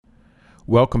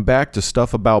Welcome back to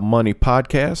Stuff About Money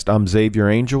podcast. I'm Xavier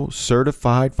Angel,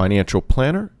 certified financial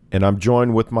planner, and I'm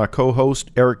joined with my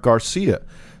co-host Eric Garcia,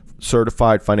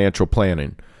 certified financial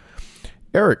planning.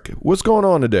 Eric, what's going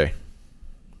on today?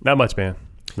 Not much, man.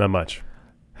 Not much.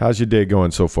 How's your day going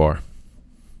so far?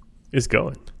 It's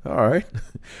going. All right.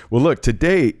 Well, look,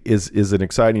 today is an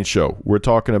exciting show. We're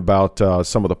talking about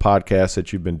some of the podcasts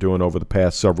that you've been doing over the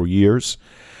past several years.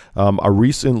 I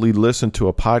recently listened to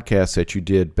a podcast that you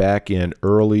did back in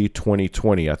early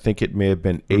 2020. I think it may have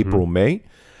been April, May.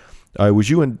 It was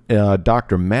you and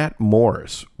Dr. Matt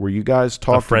Morris, where you guys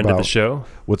talked about... A friend of the show.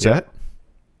 What's that?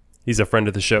 He's a friend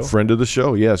of the show. Friend of the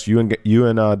show, yes. You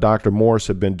and Dr. Morris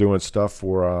have been doing stuff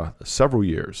for several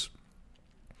years.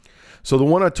 So the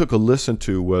one I took a listen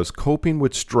to was Coping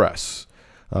with Stress,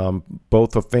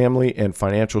 both of family and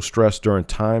financial stress during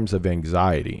times of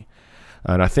anxiety.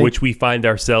 And I think, which we find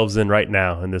ourselves in right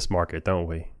now in this market, don't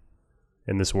we?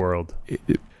 In this world.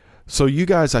 So you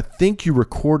guys, I think you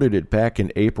recorded it back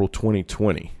in April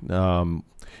 2020.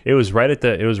 It was right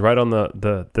on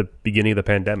the beginning of the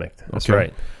pandemic. That's okay.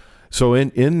 Right. So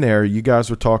in there, you guys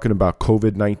were talking about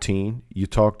COVID-19. You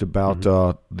talked about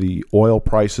the oil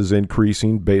prices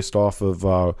increasing based off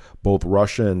of both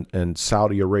Russia and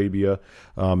Saudi Arabia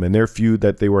and their feud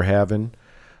that they were having.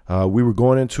 We were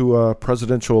going into a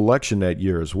presidential election that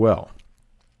year as well.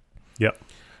 Yep.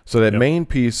 So that main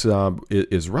piece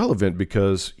is relevant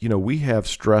because, we have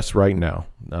stress right now,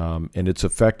 and it's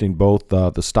affecting both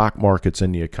the stock markets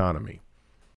and the economy.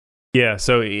 Yeah.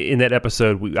 So in that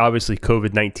episode, obviously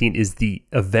COVID-19 is the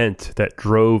event that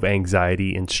drove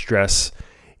anxiety and stress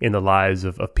in the lives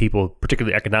of people,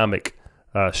 particularly economic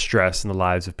stress in the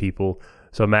lives of people.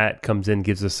 So Matt comes in,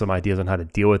 gives us some ideas on how to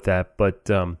deal with that. But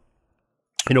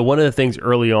one of the things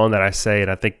early on that I say, and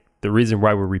I think the reason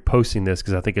why we're reposting this,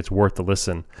 because I think it's worth the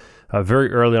listen,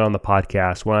 very early on the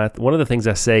podcast, one of the things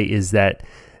I say is that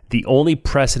the only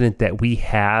precedent that we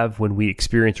have when we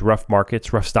experience rough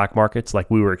stock markets, like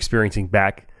we were experiencing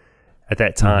back at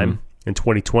that time in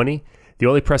 2020, the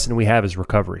only precedent we have is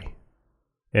recovery.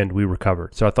 And we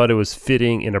recovered. So I thought it was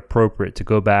fitting and appropriate to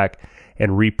go back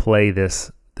and replay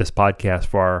this podcast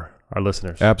for our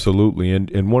listeners. Absolutely.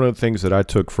 And one of the things that I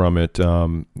took from it,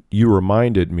 you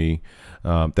reminded me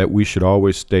that we should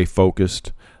always stay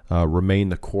focused, remain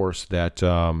the course that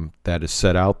is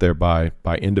set out there by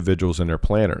individuals and their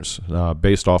planners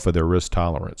based off of their risk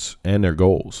tolerance and their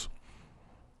goals.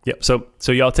 Yep.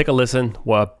 So y'all take a listen.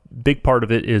 Well, a big part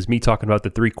of it is me talking about the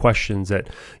 3 questions that,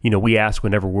 we ask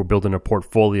whenever we're building a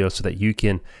portfolio so that you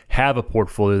can have a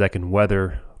portfolio that can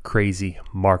weather crazy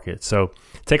market. So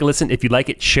take a listen. If you like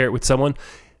it, share it with someone.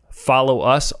 Follow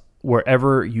us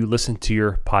wherever you listen to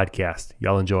your podcast.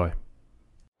 Y'all enjoy.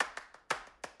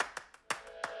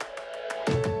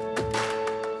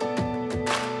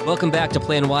 Welcome back to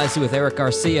Plan Wisely with Eric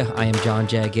Garcia. I am John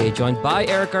Jagay, joined by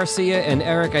Eric Garcia. And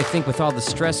Eric, I think with all the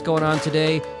stress going on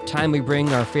today, time we bring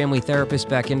our family therapist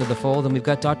back into the fold, and we've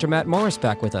got Dr. Matt Morris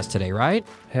back with us today, right?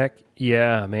 Heck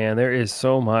yeah, man. There is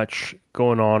so much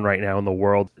going on right now in the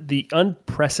world. The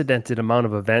unprecedented amount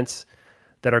of events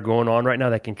that are going on right now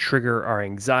that can trigger our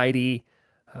anxiety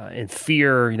and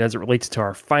fear, as it relates to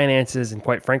our finances and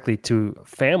quite frankly to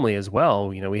family as well.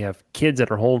 We have kids that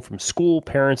are home from school.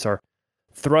 Parents are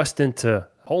thrust into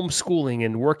homeschooling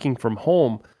and working from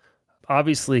home.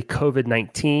 Obviously,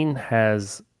 COVID-19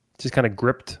 has just kind of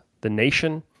gripped the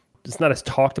nation. It's not as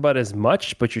talked about as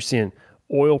much, but you're seeing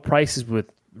oil prices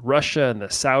with Russia and the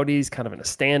Saudis kind of in a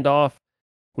standoff.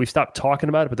 We've stopped talking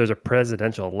about it, but there's a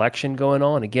presidential election going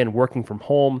on. Again, working from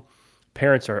home.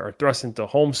 Parents are thrust into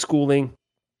homeschooling.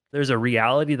 There's a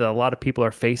reality that a lot of people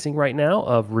are facing right now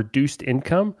of reduced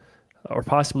income or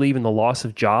possibly even the loss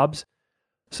of jobs.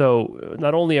 So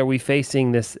not only are we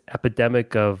facing this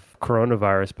epidemic of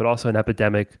coronavirus, but also an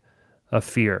epidemic of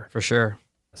fear. For sure.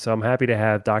 So I'm happy to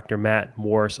have Dr. Matt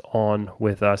Morris on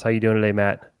with us. How you doing today,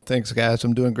 Matt? Thanks, guys.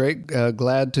 I'm doing great.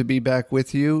 Glad to be back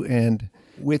with you and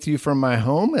with you from my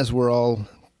home as we're all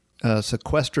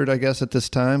sequestered, I guess, at this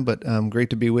time. But great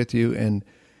to be with you. And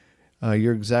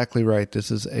you're exactly right.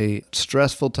 This is a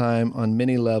stressful time on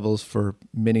many levels for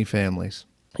many families.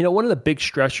 One of the big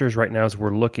stressors right now is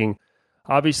we're looking,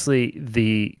 obviously,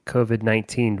 the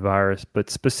COVID-19 virus, but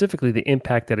specifically the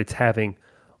impact that it's having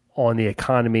on the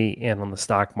economy and on the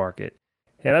stock market.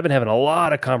 And I've been having a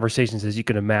lot of conversations, as you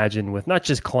can imagine, with not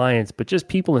just clients, but just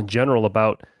people in general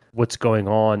about what's going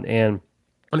on. And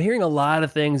I'm hearing a lot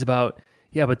of things about,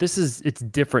 but it's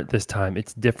different this time.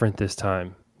 It's different this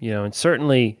time. And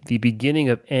certainly the beginning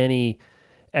of any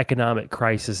economic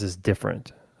crisis is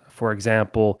different. For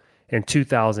example, in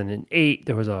 2008,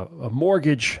 there was a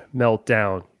mortgage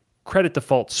meltdown. credit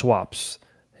default swaps.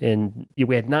 And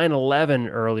we had 9/11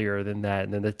 earlier than that.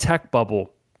 And then the tech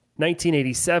bubble.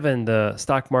 1987, the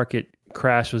stock market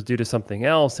crash was due to something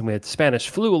else. And we had Spanish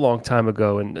flu a long time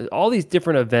ago. And all these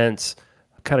different events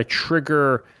kind of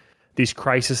trigger these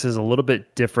crises a little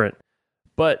bit different.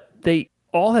 But they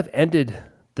all have ended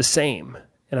the same.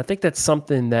 And I think that's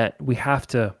something that we have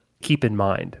to keep in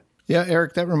mind. Yeah,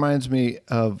 Eric, that reminds me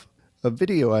of a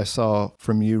video I saw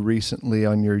from you recently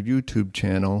on your YouTube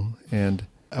channel. And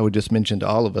I would just mention to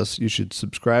all of us, you should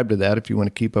subscribe to that if you want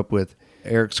to keep up with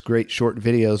Eric's great short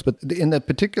videos. But in that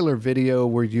particular video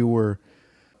where you were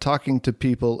talking to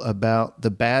people about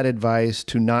the bad advice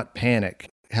to not panic,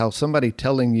 how somebody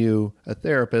telling you, a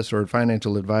therapist or a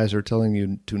financial advisor telling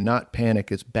you to not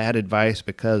panic is bad advice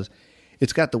because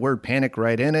it's got the word panic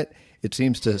right in it. It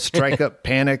seems to strike up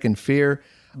panic and fear.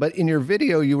 But in your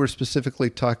video, you were specifically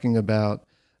talking about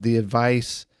the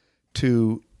advice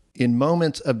to, in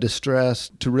moments of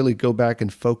distress, to really go back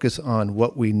and focus on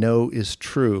what we know is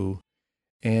true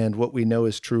and what we know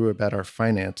is true about our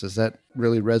finances. That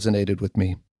really resonated with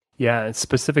me. Yeah, and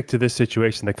specific to this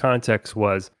situation, the context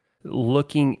was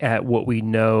looking at what we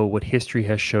know, what history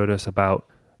has showed us about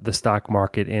the stock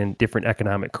market and different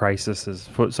economic crises.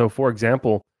 So, for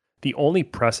example, the only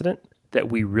precedent that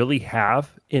we really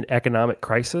have in economic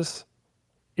crisis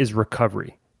is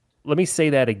recovery. Let me say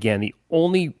that again. The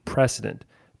only precedent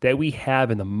that we have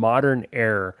in the modern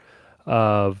era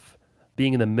of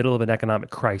being in the middle of an economic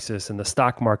crisis and the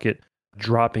stock market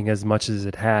dropping as much as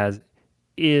it has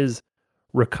is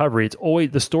recovery.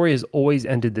 The story has always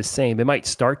ended the same. It might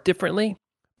start differently,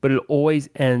 but it always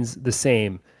ends the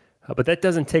same. But that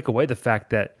doesn't take away the fact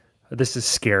that this is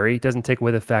scary. It doesn't take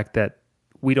away the fact that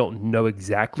we don't know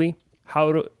exactly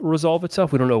how to resolve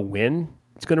itself. We don't know when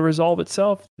it's going to resolve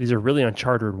itself. These are really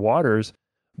uncharted waters,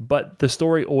 but the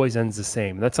story always ends the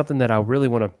same. That's something that I really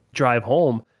want to drive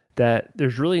home, that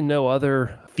there's really no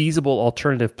other feasible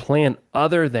alternative plan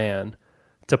other than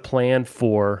to plan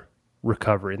for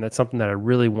recovery. And that's something that I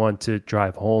really want to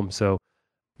drive home. So,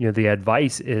 the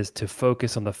advice is to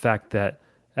focus on the fact that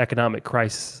economic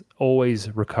crises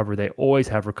always recover. They always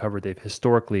have recovered. They've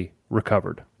historically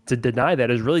recovered. To deny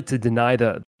that is really to deny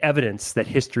the evidence that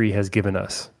history has given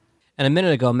us. And a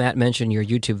minute ago, Matt mentioned your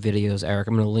YouTube videos, Eric.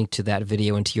 I'm going to link to that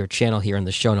video into your channel here in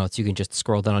the show notes. You can just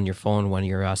scroll down on your phone when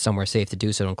you're somewhere safe to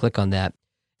do so. Don't click on that.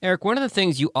 Eric, one of the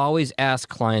things you always ask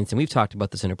clients, and we've talked about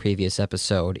this in a previous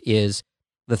episode, is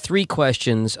the 3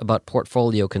 questions about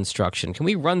portfolio construction. Can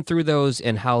we run through those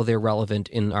and how they're relevant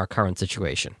in our current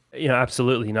situation?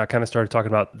 Absolutely. I kind of started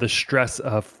talking about the stress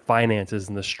of finances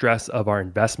and the stress of our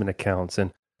investment accounts.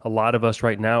 And a lot of us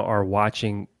right now are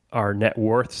watching our net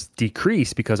worths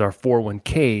decrease because our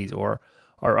 401ks or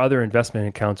our other investment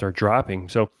accounts are dropping.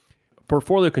 So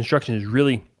portfolio construction is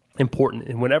really important.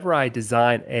 And whenever I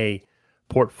design a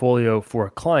portfolio for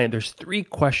a client, there's 3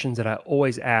 questions that I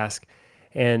always ask.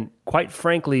 And quite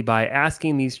frankly, by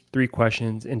asking these 3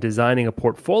 questions and designing a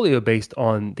portfolio based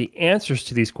on the answers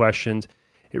to these questions,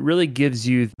 it really gives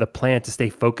you the plan to stay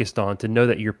focused on, to know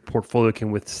that your portfolio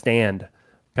can withstand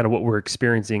kind of what we're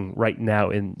experiencing right now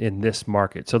in this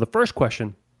market. So the first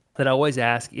question that I always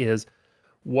ask is,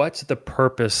 what's the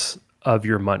purpose of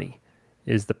your money?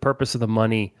 Is the purpose of the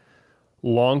money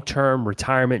long-term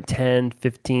retirement 10,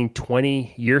 15,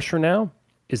 20 years from now?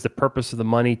 Is the purpose of the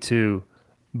money to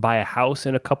buy a house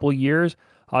in a couple of years?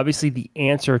 Obviously, the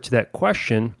answer to that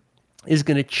question is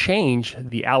going to change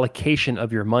the allocation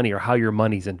of your money or how your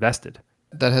money's invested.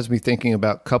 That has me thinking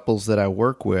about couples that I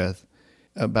work with,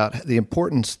 about the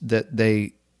importance that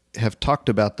they have talked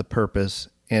about the purpose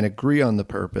and agree on the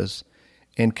purpose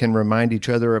and can remind each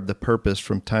other of the purpose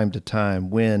from time to time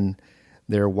when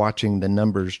they're watching the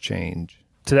numbers change.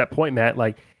 To that point, Matt,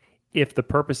 if the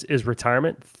purpose is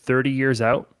retirement 30 years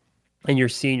out and you're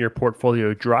seeing your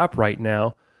portfolio drop right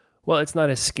now, well, it's not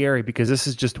as scary because this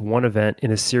is just one event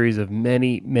in a series of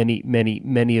many, many, many,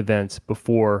 many events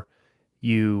before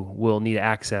you will need to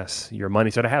access your money.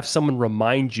 So to have someone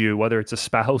remind you, whether it's a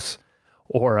spouse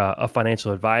or a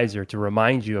financial advisor, to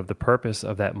remind you of the purpose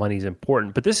of that money is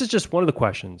important. But this is just one of the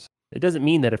questions. It doesn't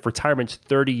mean that if retirement's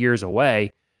 30 years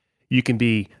away, you can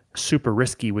be super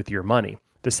risky with your money.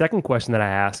 The second question that I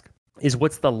ask is,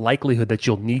 what's the likelihood that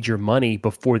you'll need your money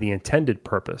before the intended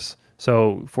purpose?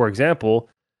 So, for example,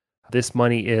 this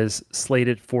money is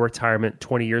slated for retirement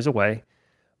 20 years away,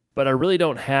 but I really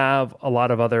don't have a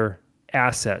lot of other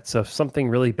assets. So if something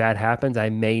really bad happens, I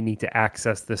may need to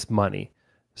access this money.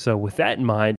 So with that in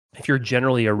mind, if you're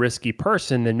generally a risky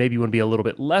person, then maybe you want to be a little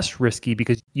bit less risky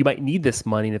because you might need this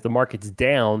money. And if the market's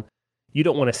down, you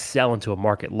don't want to sell into a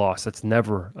market loss. That's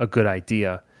never a good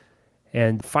idea.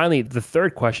 And finally, the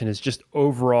third question is just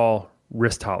overall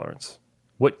risk tolerance.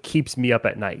 What keeps me up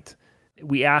at night?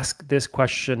 We ask this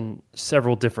question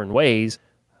several different ways.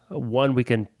 One, we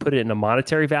can put it in a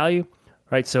monetary value,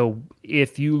 right? So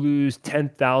if you lose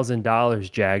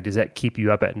 $10,000, Jag, does that keep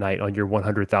you up at night on your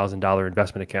 $100,000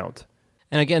 investment account?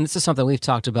 And again, this is something we've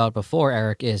talked about before,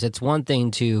 Eric, is it's one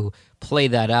thing to play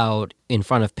that out in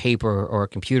front of paper or a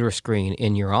computer screen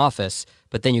in your office,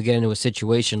 but then you get into a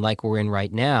situation like we're in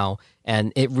right now,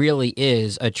 and it really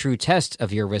is a true test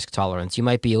of your risk tolerance. You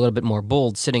might be a little bit more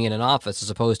bold sitting in an office as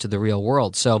opposed to the real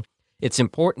world. So it's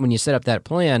important when you set up that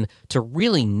plan to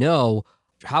really know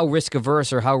how risk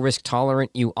averse or how risk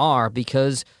tolerant you are,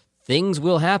 because things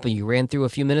will happen. You ran through a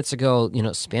few minutes ago,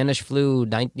 Spanish flu,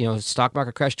 stock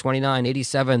market crash 29,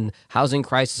 87, housing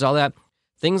crisis, all that.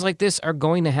 Things like this are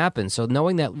going to happen. So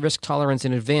knowing that risk tolerance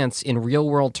in advance in real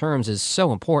world terms is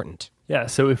so important. Yeah.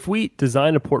 So if we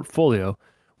design a portfolio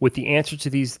with the answer to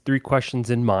these three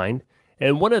questions in mind,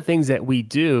 and one of the things that we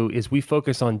do is we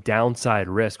focus on downside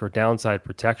risk or downside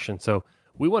protection. So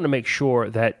we want to make sure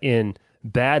that in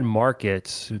bad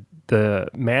markets, the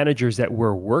managers that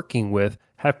we're working with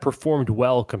have performed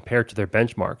well compared to their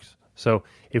benchmarks. So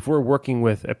if we're working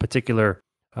with a particular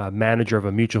manager of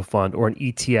a mutual fund or an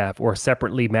ETF or a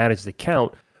separately managed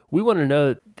account, we want to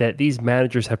know that these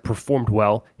managers have performed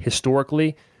well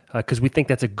historically, because we think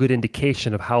that's a good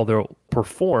indication of how they'll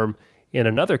perform in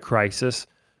another crisis.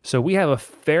 So we have a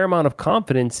fair amount of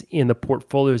confidence in the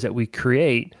portfolios that we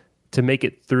create to make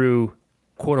it through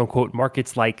quote unquote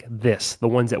markets like this, the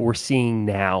ones that we're seeing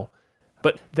now.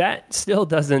 But that still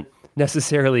doesn't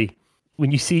necessarily,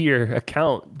 when you see your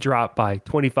account drop by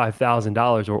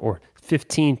 $25,000 or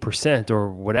 15% or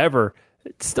whatever,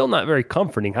 it's still not very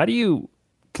comforting. How do you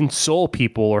console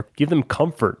people or give them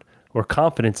comfort or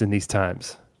confidence in these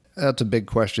times? That's a big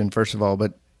question, first of all,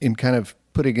 but in kind of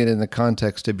putting it in the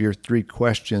context of your three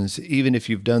questions, even if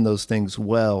you've done those things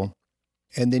well,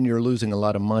 and then you're losing a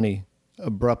lot of money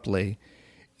abruptly,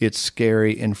 it's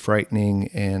scary and frightening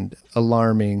and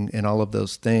alarming and all of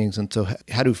those things. And so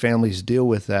how do families deal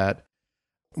with that?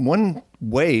 One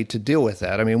way to deal with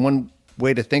that, one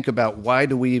way to think about why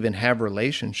do we even have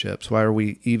relationships? Why are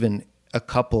we even a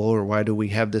couple, or why do we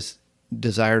have this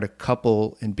desire to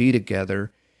couple and be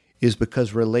together, is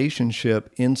because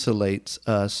relationship insulates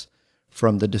us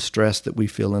from the distress that we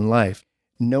feel in life.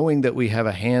 Knowing that we have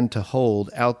a hand to hold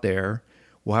out there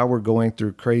while we're going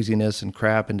through craziness and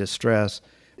crap and distress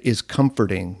is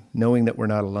comforting, knowing that we're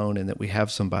not alone and that we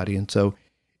have somebody. And so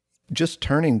just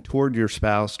turning toward your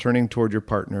spouse, turning toward your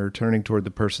partner, turning toward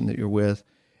the person that you're with,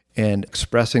 and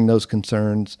expressing those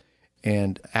concerns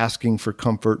and asking for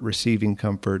comfort, receiving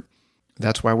comfort,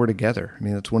 that's why we're together.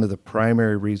 That's one of the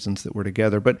primary reasons that we're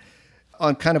together. But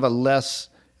on kind of a less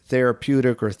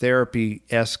therapeutic or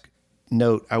therapy-esque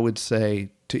note, I would say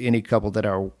to any couple that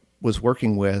I was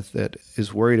working with that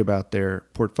is worried about their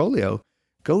portfolio,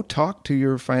 go talk to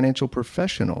your financial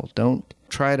professional. Don't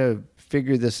try to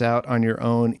figure this out on your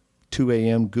own, 2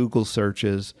 a.m. Google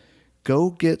searches.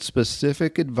 Go get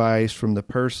specific advice from the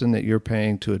person that you're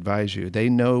paying to advise you. They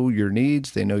know your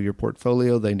needs, they know your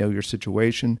portfolio, they know your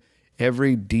situation.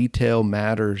 Every detail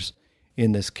matters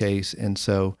in this case. And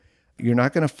so you're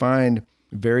not going to find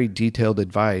very detailed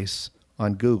advice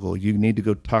on Google. You need to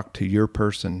go talk to your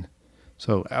person.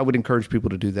 So I would encourage people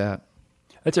to do that.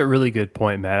 That's a really good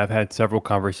point, Matt. I've had several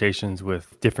conversations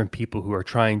with different people who are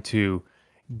trying to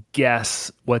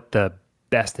guess what the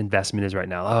best investment is right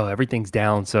now. Oh, everything's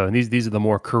down. So and these are the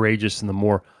more courageous and the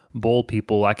more bold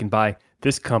people. I can buy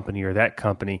this company or that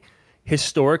company.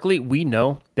 Historically, we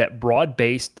know that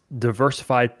broad-based,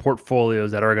 diversified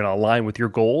portfolios that are going to align with your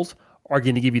goals are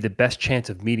going to give you the best chance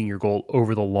of meeting your goal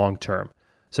over the long term.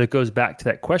 So it goes back to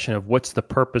that question of what's the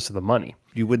purpose of the money?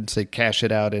 You wouldn't say cash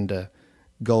it out into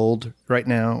gold right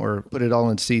now or put it all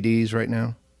in CDs right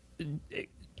now?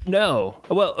 No.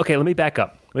 Well, okay, let me back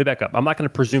up. I'm not going to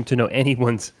presume to know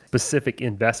anyone's specific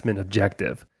investment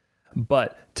objective,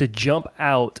 but to jump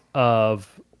out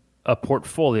of a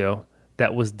portfolio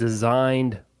that was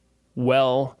designed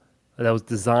well, that was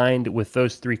designed with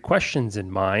those three questions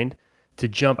in mind, to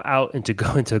jump out and to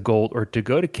go into gold or to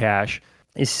go to cash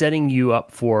is setting you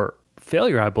up for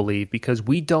failure, I believe, because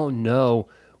we don't know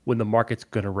when the market's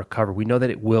going to recover. We know that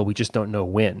it will. We just don't know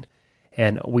when.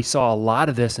 And we saw a lot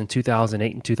of this in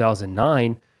 2008 and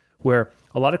 2009, where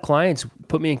a lot of clients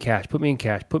put me in cash.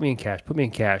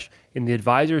 And the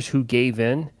advisors who gave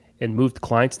in and moved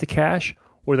clients to cash,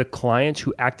 or the clients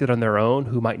who acted on their own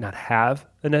who might not have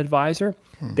an advisor,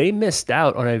 they missed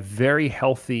out on a very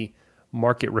healthy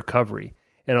market recovery.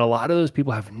 And a lot of those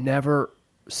people have never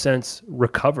since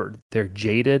recovered. They're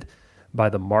jaded by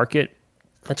the market.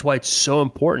 That's why it's so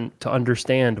important to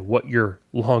understand what your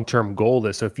long-term goal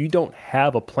is. So if you don't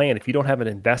have a plan, if you don't have an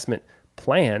investment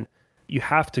plan, you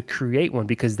have to create one,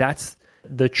 because that's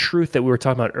the truth that we were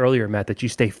talking about earlier, Matt, that you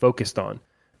stay focused on,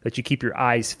 that you keep your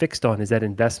eyes fixed on, is that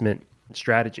investment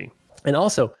strategy. And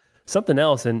also something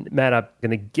else, and Matt, I'm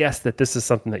going to guess that this is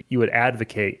something that you would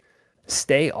advocate: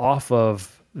 stay off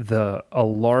of the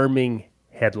alarming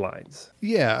headlines.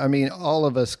 Yeah, I mean, all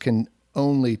of us can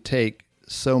only take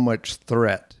so much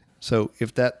threat. So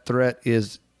if that threat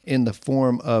is in the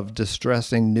form of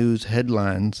distressing news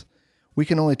headlines, we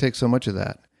can only take so much of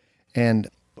that. And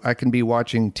I can be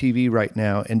watching TV right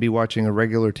now and be watching a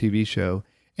regular TV show,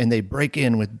 and they break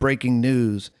in with breaking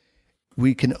news.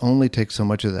 We can only take so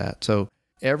much of that. So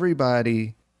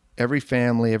everybody, every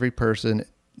family, every person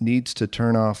needs to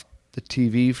turn off the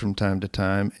TV from time to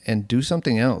time and do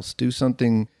something else, do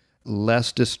something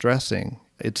less distressing.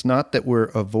 It's not that we're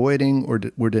avoiding or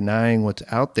we're denying what's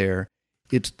out there.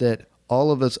 It's that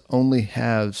all of us only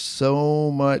have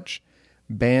so much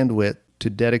bandwidth to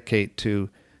dedicate to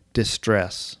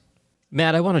distress.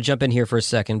 Matt, I want to jump in here for a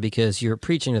second because you're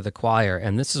preaching to the choir,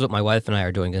 and this is what my wife and I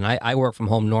are doing. And I work from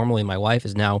home normally. My wife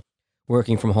is now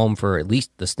working from home for at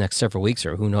least this next several weeks,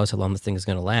 or who knows how long this thing is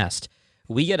going to last.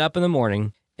 We get up in the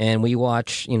morning and we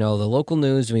watch, the local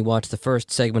news, and we watch the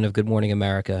first segment of Good Morning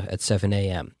America at 7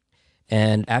 a.m.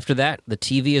 And after that, the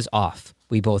TV is off.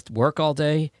 We both work all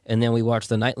day, and then we watch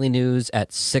the nightly news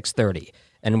at 6:30.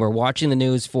 And we're watching the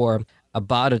news for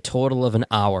about a total of an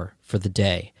hour for the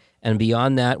day. And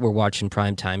beyond that, we're watching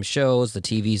primetime shows. The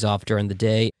TV's off during the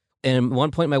day. And at one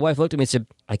point, my wife looked at me and said,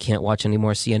 I can't watch any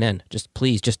more CNN.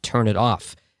 Please turn it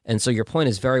off. And so your point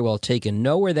is very well taken.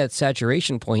 Know where that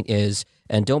saturation point is,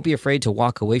 and don't be afraid to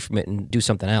walk away from it and do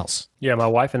something else. Yeah, my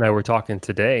wife and I were talking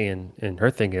today, and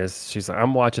her thing is, she's like,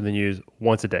 I'm watching the news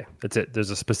once a day. That's it. There's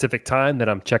a specific time that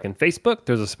I'm checking Facebook.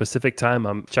 There's a specific time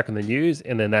I'm checking the news,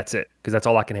 and then that's it, because that's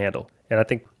all I can handle. And I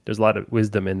think there's a lot of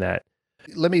wisdom in that.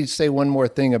 Let me say one more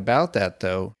thing about that,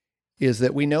 though, is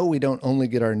that we know we don't only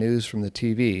get our news from the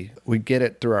TV. We get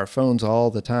it through our phones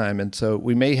all the time. And so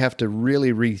we may have to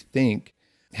really rethink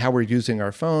how we're using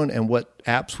our phone and what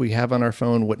apps we have on our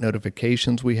phone, what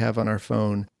notifications we have on our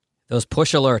phone. Those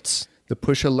push alerts. The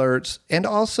push alerts, and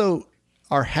also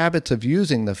our habits of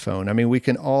using the phone. I mean, we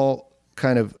can all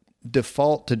kind of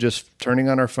default to just turning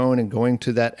on our phone and going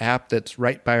to that app that's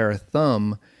right by our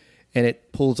thumb, and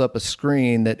it pulls up a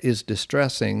screen that is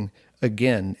distressing,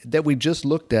 again, that we just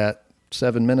looked at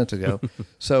 7 minutes ago.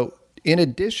 So in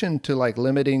addition to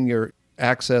limiting your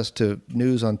access to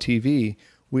news on TV,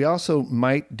 we also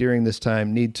might during this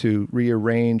time need to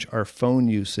rearrange our phone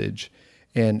usage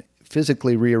and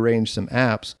physically rearrange some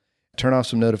apps, turn off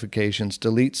some notifications,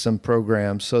 delete some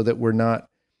programs so that we're not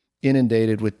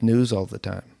inundated with news all the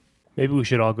time. Maybe we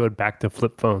should all go back to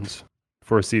flip phones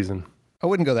for a season. I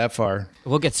wouldn't go that far.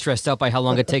 We'll get stressed out by how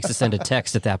long it takes to send a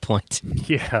text at that point.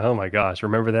 Yeah, oh my gosh,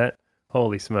 remember that?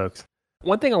 Holy smokes.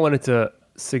 One thing I wanted to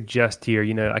suggest here,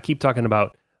 I keep talking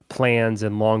about plans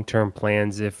and long-term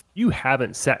plans. If you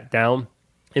haven't sat down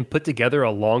and put together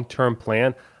a long-term plan,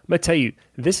 I'm going to tell you,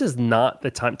 this is not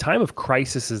the time. Time of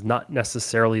crisis is not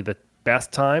necessarily the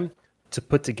best time to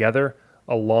put together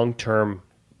a long-term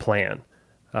plan.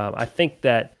 I think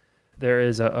that there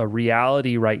is a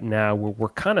reality right now where we're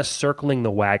kind of circling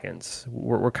the wagons.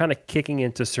 We're kind of kicking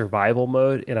into survival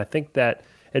mode. And I think that,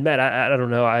 and Matt, I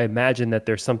don't know, I imagine that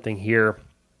there's something here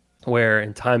where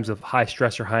in times of high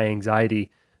stress or high anxiety,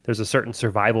 there's a certain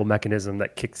survival mechanism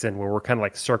that kicks in where we're kind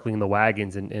of circling the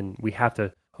wagons, and we have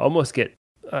to almost get,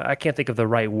 I can't think of the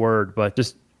right word, but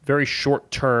just very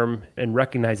short term, and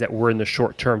recognize that we're in the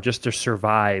short term just to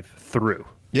survive through.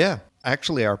 Yeah.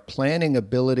 Actually, our planning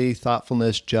ability,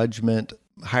 thoughtfulness, judgment,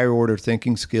 higher order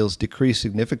thinking skills decrease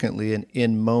significantly. And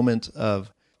in moments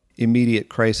of immediate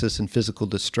crisis and physical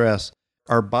distress,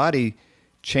 our body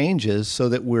changes so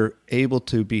that we're able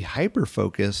to be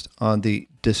hyper-focused on the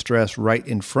distress right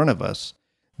in front of us.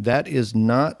 That is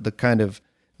not the kind of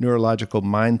neurological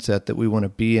mindset that we want to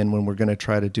be in when we're going to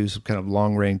try to do some kind of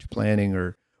long-range planning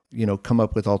or, come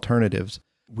up with alternatives.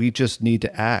 We just need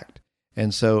to act.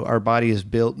 And so our body is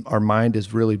built, our mind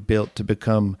is really built to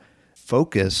become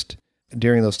focused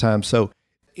during those times. So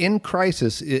in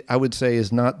crisis, I would say,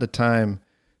 is not the time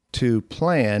to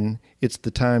plan. It's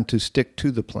the time to stick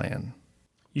to the plan.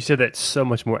 You said that so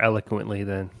much more eloquently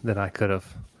than I could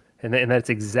have. And that's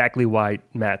exactly why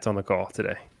Matt's on the call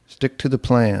today. Stick to the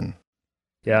plan.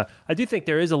 Yeah. I do think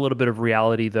there is a little bit of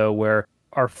reality, though, where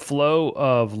our flow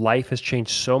of life has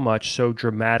changed so much, so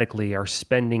dramatically. Our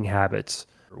spending habits,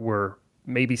 we're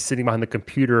maybe sitting behind the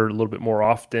computer a little bit more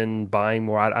often, buying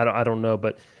more. I don't know.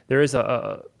 But there is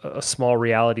a small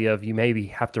reality of you maybe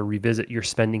have to revisit your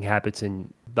spending habits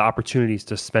and the opportunities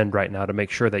to spend right now to make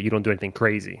sure that you don't do anything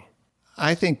crazy.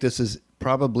 I think this is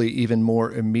probably even more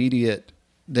immediate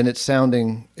than it's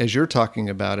sounding as you're talking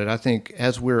about it. I think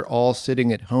as we're all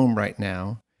sitting at home right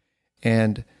now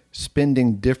and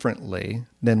spending differently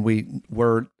than we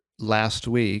were last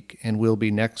week and will be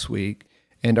next week,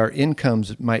 and our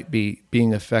incomes might be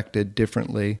being affected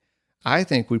differently, I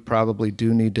think we probably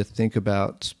do need to think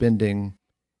about spending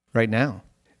right now.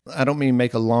 I don't mean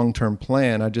make a long-term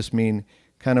plan. I just mean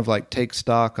kind of like take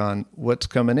stock on what's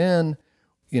coming in,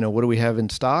 what do we have in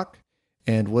stock,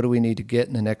 and what do we need to get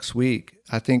in the next week.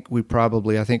 I think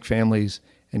families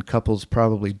and couples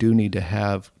probably do need to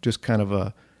have just kind of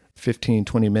a 15,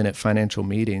 20-minute financial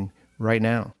meeting right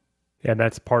now. And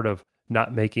that's part of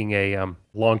not making a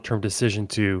long-term decision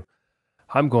to,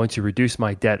 I'm going to reduce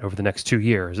my debt over the next 2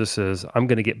 years. This is, I'm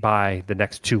going to get by the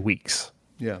next 2 weeks.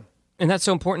 Yeah. And that's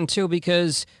so important too,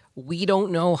 because we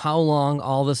don't know how long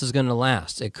all this is going to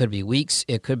last. It could be weeks,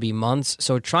 it could be months.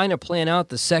 So trying to plan out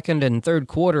the second and third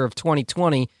quarter of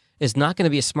 2020 is not going to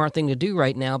be a smart thing to do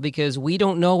right now, because we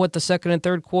don't know what the second and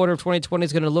third quarter of 2020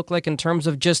 is going to look like in terms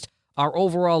of just our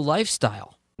overall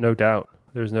lifestyle. No doubt.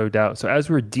 There's no doubt. So as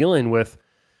we're dealing with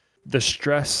the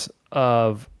stress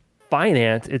of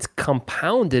finance, it's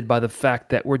compounded by the fact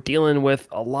that we're dealing with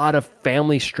a lot of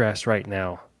family stress right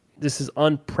now. This is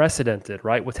unprecedented,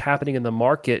 right? What's happening in the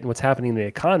market and what's happening in the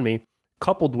economy,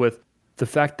 coupled with the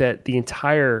fact that the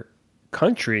entire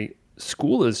country,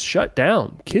 school is shut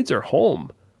down. Kids are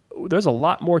home. There's a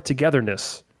lot more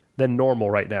togetherness than normal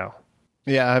right now.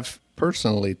 Yeah, I've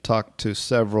personally talked to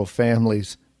several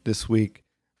families this week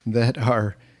that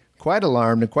are quite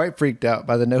alarmed and quite freaked out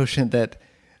by the notion that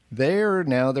they're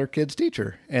now their kid's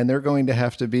teacher and they're going to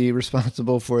have to be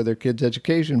responsible for their kid's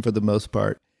education for the most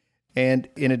part. And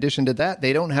in addition to that,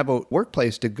 they don't have a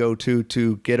workplace to go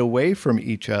to get away from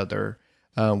each other.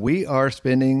 We are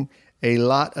spending a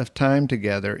lot of time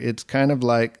together. It's kind of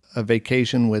like a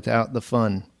vacation without the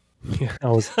fun. Yeah,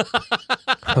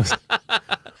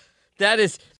 That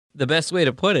is the best way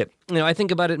to put it. I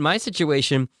think about it in my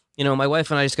situation. My wife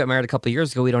and I just got married a couple of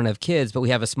years ago. We don't have kids, but we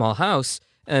have a small house,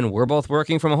 and we're both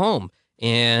working from home.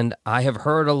 And I have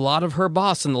heard a lot of her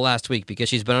boss in the last week because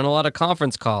she's been on a lot of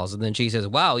conference calls. And then she says,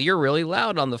 wow, you're really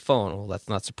loud on the phone. Well, that's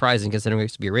not surprising considering we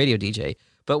used to be a radio DJ.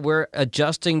 But we're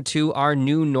adjusting to our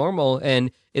new normal, and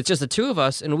it's just the two of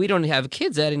us, and we don't have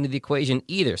kids adding to the equation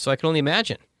either. So I can only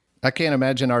imagine. I can't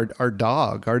imagine our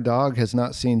dog. Our dog has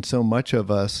not seen so much of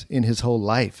us in his whole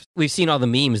life. We've seen all the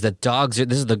memes that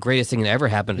this is the greatest thing that ever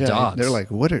happened to dogs. They're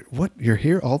like, what? You're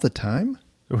here all the time?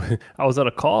 I was on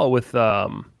a call with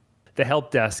the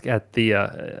help desk at the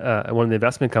one of the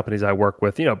investment companies I work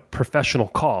with, professional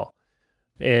call.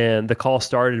 And the call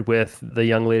started with the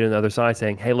young lady on the other side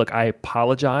saying, hey, look, I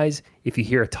apologize if you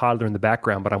hear a toddler in the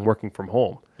background, but I'm working from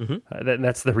home. Mm-hmm.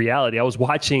 That's the reality. I was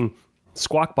watching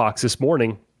Squawk Box this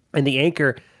morning, and the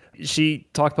anchor, she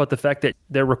talked about the fact that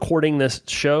they're recording this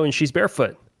show and she's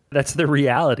barefoot. That's the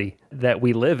reality that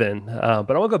we live in.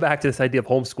 But I want to go back to this idea of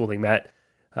homeschooling, Matt,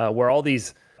 where all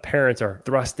these parents are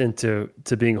thrust into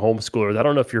being homeschoolers. I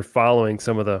don't know if you're following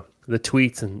some of the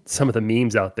tweets and some of the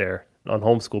memes out there on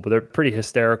homeschool, but they're pretty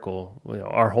hysterical.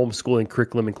 Our homeschooling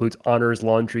curriculum includes honors,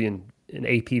 laundry, and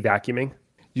AP vacuuming.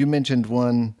 You mentioned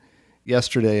one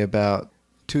yesterday about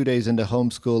 2 days into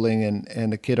homeschooling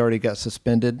and the kid already got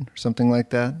suspended or something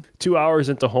like that. 2 hours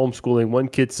into homeschooling, one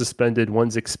kid's suspended,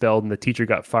 one's expelled, and the teacher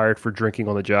got fired for drinking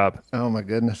on the job. Oh my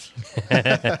goodness.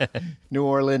 New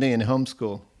Orleanian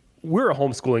homeschool. We're a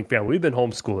homeschooling family. We've been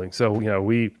homeschooling. So,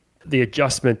 the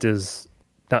adjustment is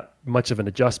not much of an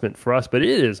adjustment for us, but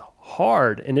it is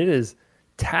hard and it is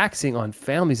taxing on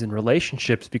families and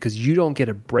relationships because you don't get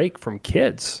a break from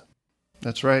kids.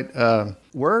 That's right.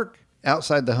 Work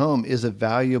outside the home is a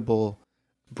valuable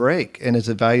break and is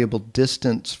a valuable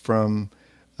distance from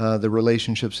the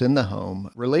relationships in the home.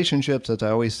 Relationships, as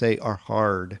I always say, are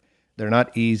hard. They're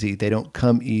not easy. They don't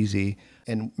come easy.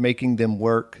 And making them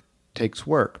work takes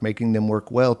work. Making them work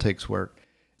well takes work.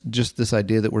 Just this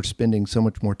idea that we're spending so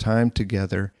much more time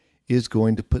together is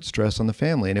going to put stress on the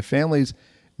family. And if families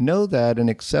know that and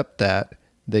accept that,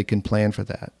 they can plan for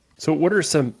that. So what are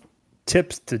some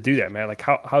tips to do that, man? Like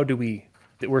how do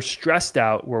we're stressed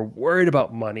out, we're worried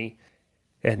about money,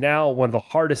 and now one of the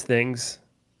hardest things,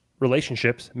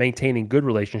 relationships, maintaining good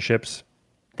relationships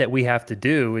that we have to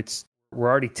do, we're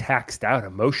already taxed out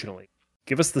emotionally.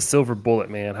 Give us the silver bullet,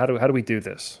 man. How do we do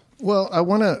this? Well, I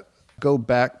want to go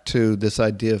back to this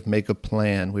idea of make a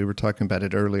plan. We were talking about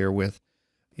it earlier with,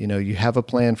 you have a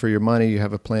plan for your money, you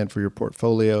have a plan for your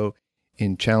portfolio.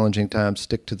 In challenging times,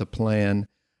 stick to the plan.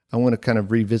 I want to kind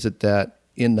of revisit that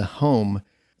in the home.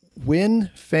 When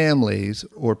families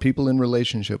or people in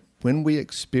relationship, when we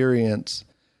experience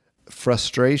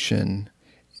frustration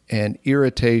and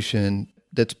irritation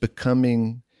that's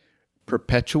becoming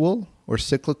perpetual or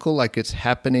cyclical, like it's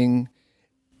happening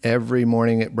every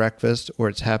morning at breakfast or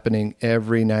it's happening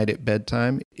every night at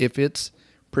bedtime, if it's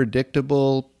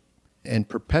predictable and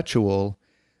perpetual,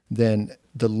 then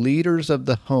the leaders of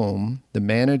the home, the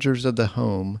managers of the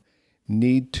home,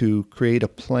 need to create a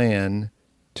plan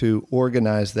to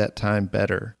organize that time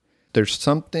better. There's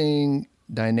something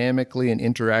dynamically and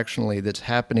interactionally that's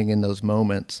happening in those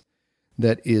moments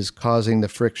that is causing the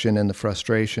friction and the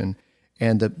frustration.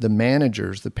 And the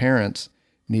managers, the parents,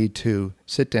 need to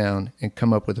sit down and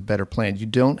come up with a better plan. You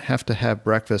don't have to have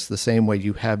breakfast the same way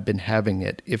you have been having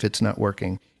it if it's not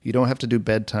working. You don't have to do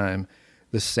bedtime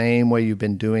the same way you've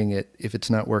been doing it if it's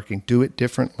not working. Do it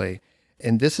differently.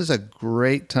 And this is a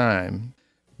great time.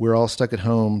 We're all stuck at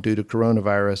home due to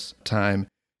coronavirus time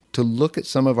to look at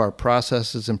some of our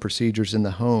processes and procedures in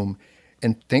the home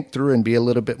and think through and be a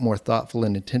little bit more thoughtful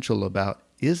and intentional about,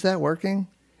 is that working?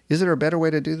 Is there a better way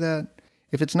to do that?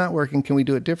 If it's not working, can we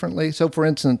do it differently? So for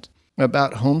instance,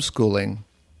 about homeschooling,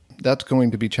 that's going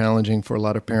to be challenging for a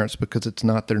lot of parents because it's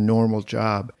not their normal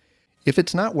job. If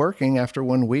it's not working after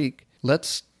 1 week,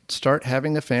 let's start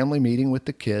having a family meeting with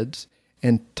the kids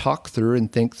and talk through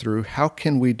and think through, how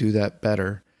can we do that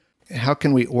better? How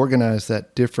can we organize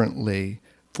that differently?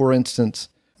 For instance,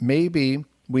 maybe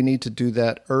we need to do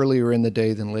that earlier in the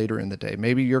day than later in the day.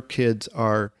 Maybe your kids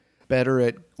are better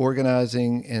at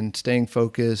organizing and staying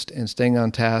focused and staying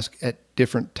on task at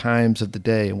different times of the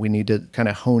day, and we need to kind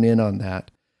of hone in on that.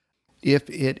 If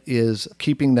it is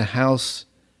keeping the house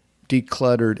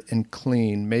decluttered and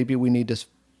clean, maybe we need to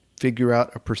figure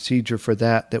out a procedure for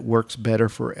that works better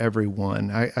for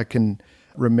everyone. I can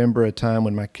remember a time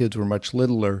when my kids were much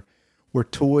littler where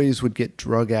toys would get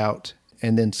drug out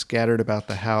and then scattered about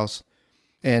the house.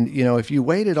 And, if you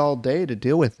waited all day to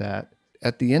deal with that,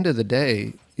 at the end of the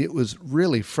day, it was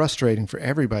really frustrating for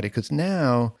everybody because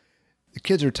now the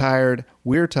kids are tired,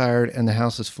 we're tired, and the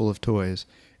house is full of toys.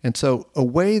 And so a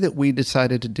way that we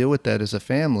decided to deal with that as a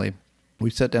family, we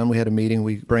sat down, we had a meeting,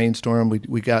 we brainstormed,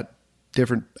 we got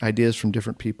different ideas from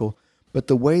different people. But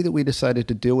the way that we decided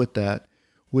to deal with that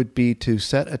would be to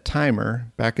set a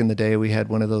timer. Back in the day, we had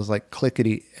one of those like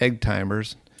clickety egg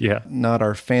timers. Yeah. Not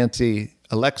our fancy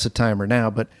Alexa timer now,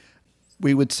 but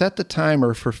we would set the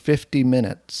timer for 50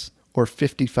 minutes or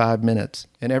 55 minutes,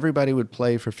 and everybody would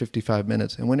play for 55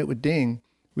 minutes. And when it would ding,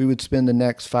 we would spend the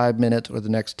next 5 minutes or the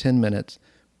next 10 minutes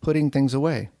putting things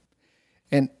away.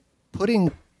 And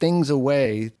putting things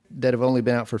away that have only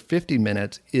been out for 50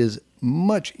 minutes is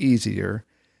much easier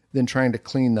than trying to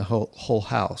clean the whole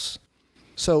house.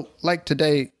 So like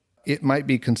today, it might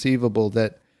be conceivable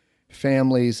that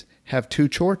families have 2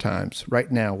 chore times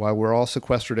right now while we're all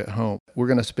sequestered at home. We're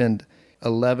going to spend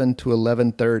 11 to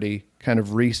 11:30 kind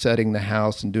of resetting the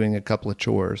house and doing a couple of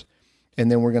chores.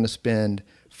 And then we're going to spend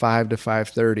 5 to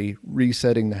 5:30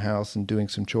 resetting the house and doing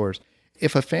some chores.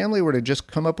 If a family were to just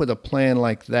come up with a plan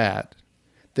like that,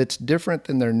 that's different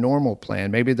than their normal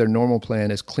plan, maybe their normal plan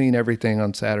is clean everything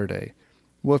on Saturday.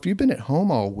 Well, if you've been at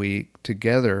home all week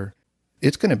together,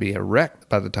 it's going to be a wreck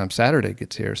by the time Saturday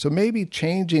gets here. So maybe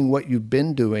changing what you've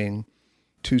been doing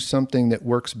to something that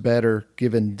works better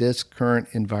given this current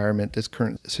environment, this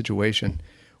current situation,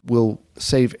 will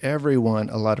save everyone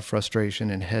a lot of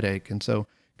frustration and headache. And so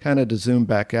kind of to zoom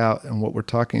back out on what we're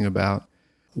talking about,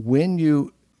 when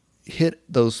you hit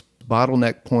those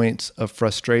bottleneck points of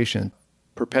frustration,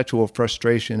 perpetual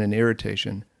frustration and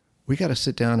irritation, we got to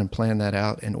sit down and plan that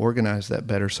out and organize that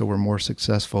better so we're more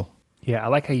successful. Yeah, I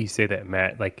like how you say that,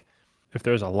 Matt. Like, if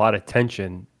there's a lot of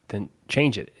tension, then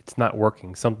change it. It's not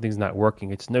working. Something's not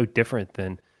working. It's no different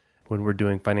than when we're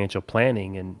doing financial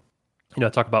planning. And, I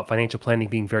talk about financial planning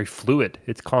being very fluid.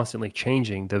 It's constantly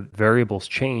changing. The variables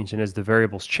change. And as the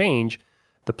variables change,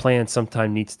 the plan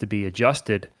sometimes needs to be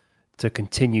adjusted to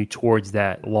continue towards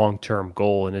that long-term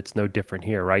goal. And it's no different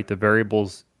here, right? The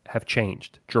variables have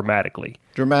changed dramatically.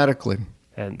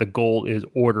 And the goal is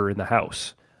order in the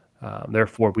house.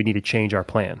 Therefore, we need to change our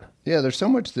plan. Yeah, there's so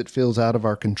much that feels out of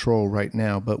our control right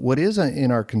now. But what is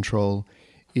in our control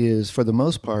is, for the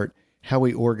most part, how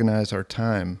we organize our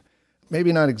time.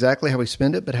 Maybe not exactly how we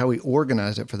spend it, but how we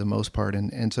organize it for the most part.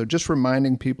 And so just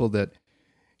reminding people that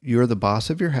you're the boss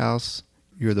of your house.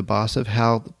 You're the boss of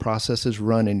how the process is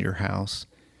run in your house.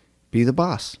 Be the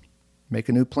boss. Make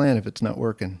a new plan if it's not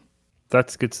working.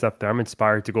 That's good stuff there. I'm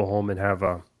inspired to go home and have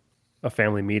a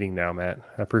family meeting now, Matt.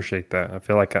 I appreciate that.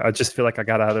 I just feel like I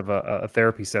got out of a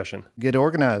therapy session. Get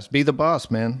organized. Be the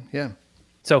boss, man. Yeah.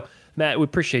 So Matt, we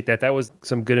appreciate that. That was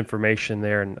some good information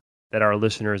there, and that our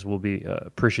listeners will be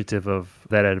appreciative of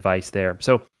that advice there.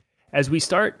 So as we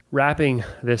start wrapping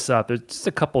this up, there's just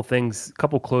a couple things,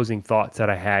 couple closing thoughts that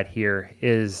I had here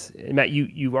is, Matt,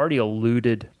 you've already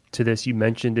alluded to this. You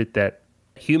mentioned it, that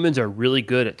humans are really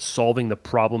good at solving the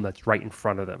problem that's right in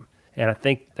front of them. And I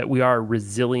think that we are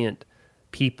resilient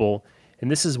people.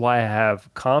 And this is why I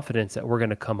have confidence that we're going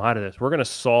to come out of this. We're going to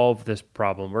solve this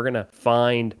problem. We're going to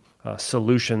find a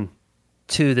solution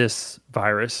to this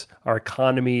virus. Our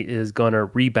economy is going to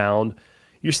rebound.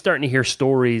 You're starting to hear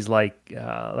stories like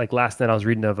last night I was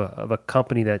reading of a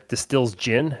company that distills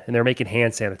gin, and they're making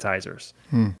hand sanitizers.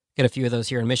 Get a few of those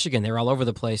here in Michigan. They're all over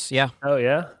the place. Yeah. Oh,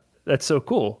 yeah? That's so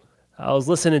cool. I was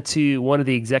listening to one of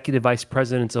the executive vice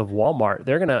presidents of Walmart.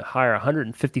 They're going to hire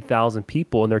 150,000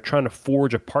 people, and they're trying to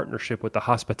forge a partnership with the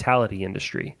hospitality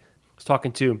industry. I was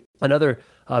talking to another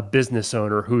business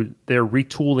owner who they're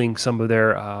retooling some of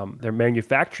their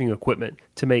manufacturing equipment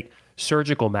to make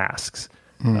surgical masks.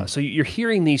 So you're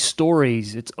hearing these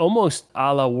stories. It's almost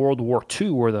a la World War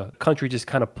II, where the country just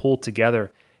kind of pulled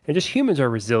together, and just humans are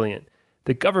resilient.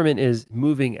 The government is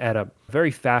moving at a very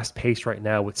fast pace right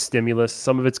now with stimulus.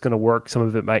 Some of it's going to work, some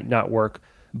of it might not work,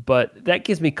 but that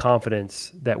gives me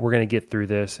confidence that we're going to get through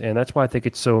this. And that's why I think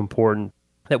it's so important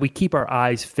that we keep our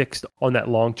eyes fixed on that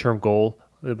long-term goal,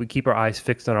 that we keep our eyes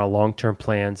fixed on our long-term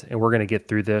plans, and we're going to get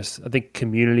through this. I think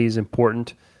community is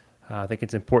important. I think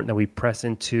it's important that we press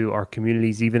into our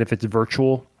communities, even if it's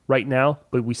virtual right now,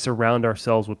 but we surround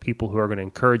ourselves with people who are going to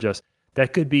encourage us.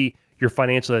 That could be your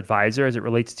financial advisor as it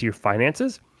relates to your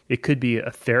finances. It could be a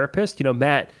therapist. You know,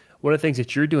 Matt, one of the things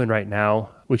that you're doing right now,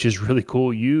 which is really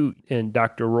cool, you and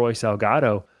Dr. Roy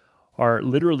Salgado are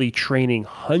literally training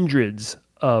hundreds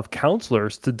of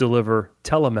counselors to deliver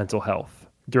telemental health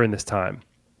during this time,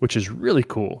 which is really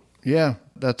cool. Yeah,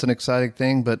 that's an exciting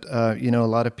thing. But, a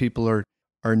lot of people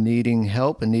are needing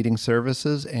help and needing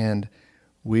services, and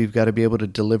we've got to be able to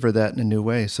deliver that in a new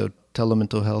way. So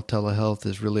telemental health, telehealth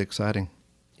is really exciting.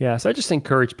 Yeah, so I just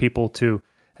encourage people to,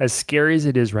 as scary as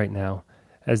it is right now,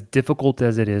 as difficult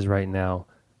as it is right now,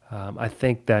 I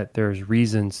think that there's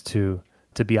reasons to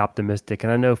be optimistic.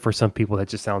 And I know for some people that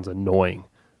just sounds annoying.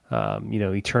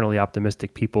 Eternally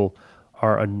optimistic people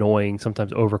are annoying.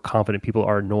 Sometimes overconfident people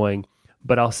are annoying.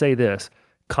 But I'll say this,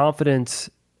 confidence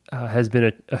has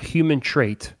been a human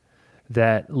trait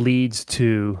that leads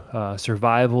to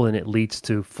survival, and it leads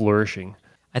to flourishing.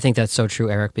 I think that's so true,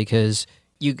 Eric, because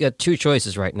you got two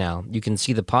choices right now. You can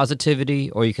see the positivity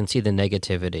or you can see the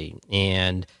negativity.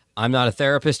 And I'm not a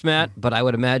therapist, Matt, but I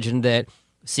would imagine that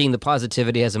seeing the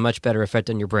positivity has a much better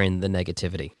effect on your brain than the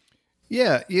negativity.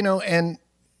 Yeah, and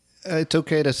it's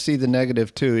okay to see the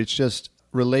negative too. It's just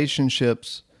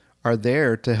relationships are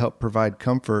there to help provide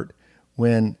comfort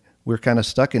when we're kind of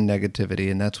stuck in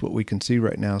negativity, and that's what we can see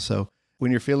right now. So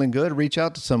when you're feeling good, reach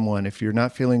out to someone. If you're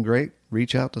not feeling great,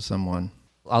 reach out to someone.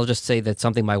 I'll just say that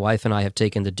something my wife and I have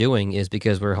taken to doing is,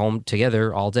 because we're home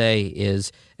together all day,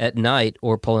 is at night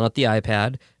we're pulling out the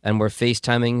iPad and we're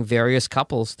FaceTiming various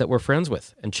couples that we're friends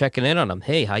with and checking in on them.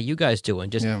 Hey, how you guys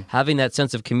doing? Just having that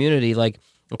sense of community, like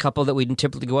a couple that we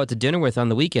typically go out to dinner with on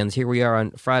the weekends. Here we are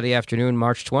on Friday afternoon,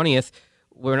 March 20th.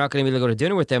 We're not going to be able to go to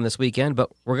dinner with them this weekend, but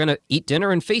we're going to eat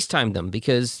dinner and FaceTime them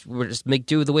because we're just make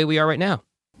do the way we are right now.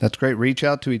 That's great. Reach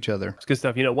out to each other. It's good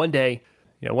stuff. One day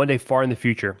far in the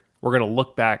future, we're going to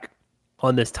look back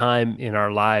on this time in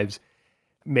our lives,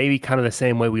 maybe kind of the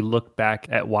same way we look back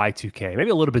at Y2K, maybe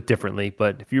a little bit differently.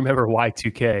 But if you remember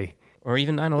Y2K, or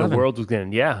even 9/11, the world was going,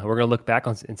 we're going to look back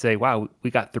on and say, wow, we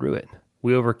got through it.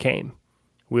 We overcame.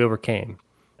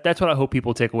 That's what I hope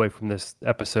people take away from this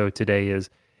episode today is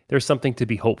there's something to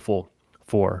be hopeful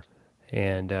for,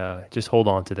 and just hold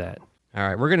on to that. All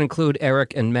right, we're going to include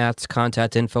Eric and Matt's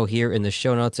contact info here in the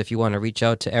show notes if you want to reach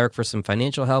out to Eric for some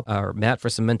financial help or Matt for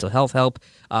some mental health help.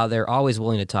 They're always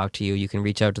willing to talk to you. You can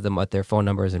reach out to them at their phone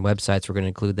numbers and websites. We're going to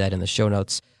include that in the show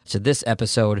notes to this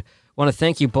episode. I want to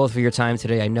thank you both for your time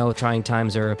today. I know trying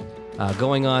times are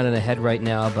going on and ahead right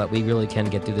now, but we really can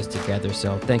get through this together.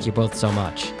 So thank you both so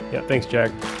much. Yeah, thanks,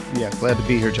 Jack. Yeah, glad to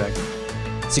be here, Jack.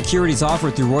 Securities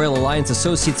offered through Royal Alliance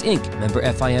Associates, Inc., member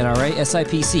FINRA,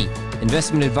 SIPC.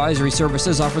 Investment advisory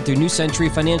services offered through New Century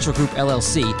Financial Group,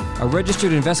 LLC, a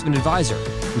registered investment advisor.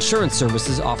 Insurance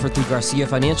services offered through Garcia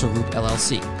Financial Group,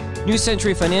 LLC. New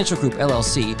Century Financial Group,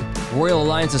 LLC, Royal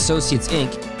Alliance Associates,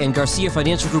 Inc., and Garcia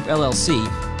Financial Group,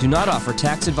 LLC do not offer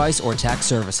tax advice or tax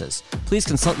services. Please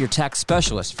consult your tax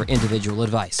specialist for individual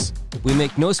advice. We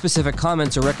make no specific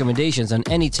comments or recommendations on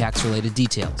any tax-related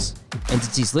details.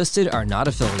 Entities listed are not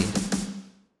affiliated.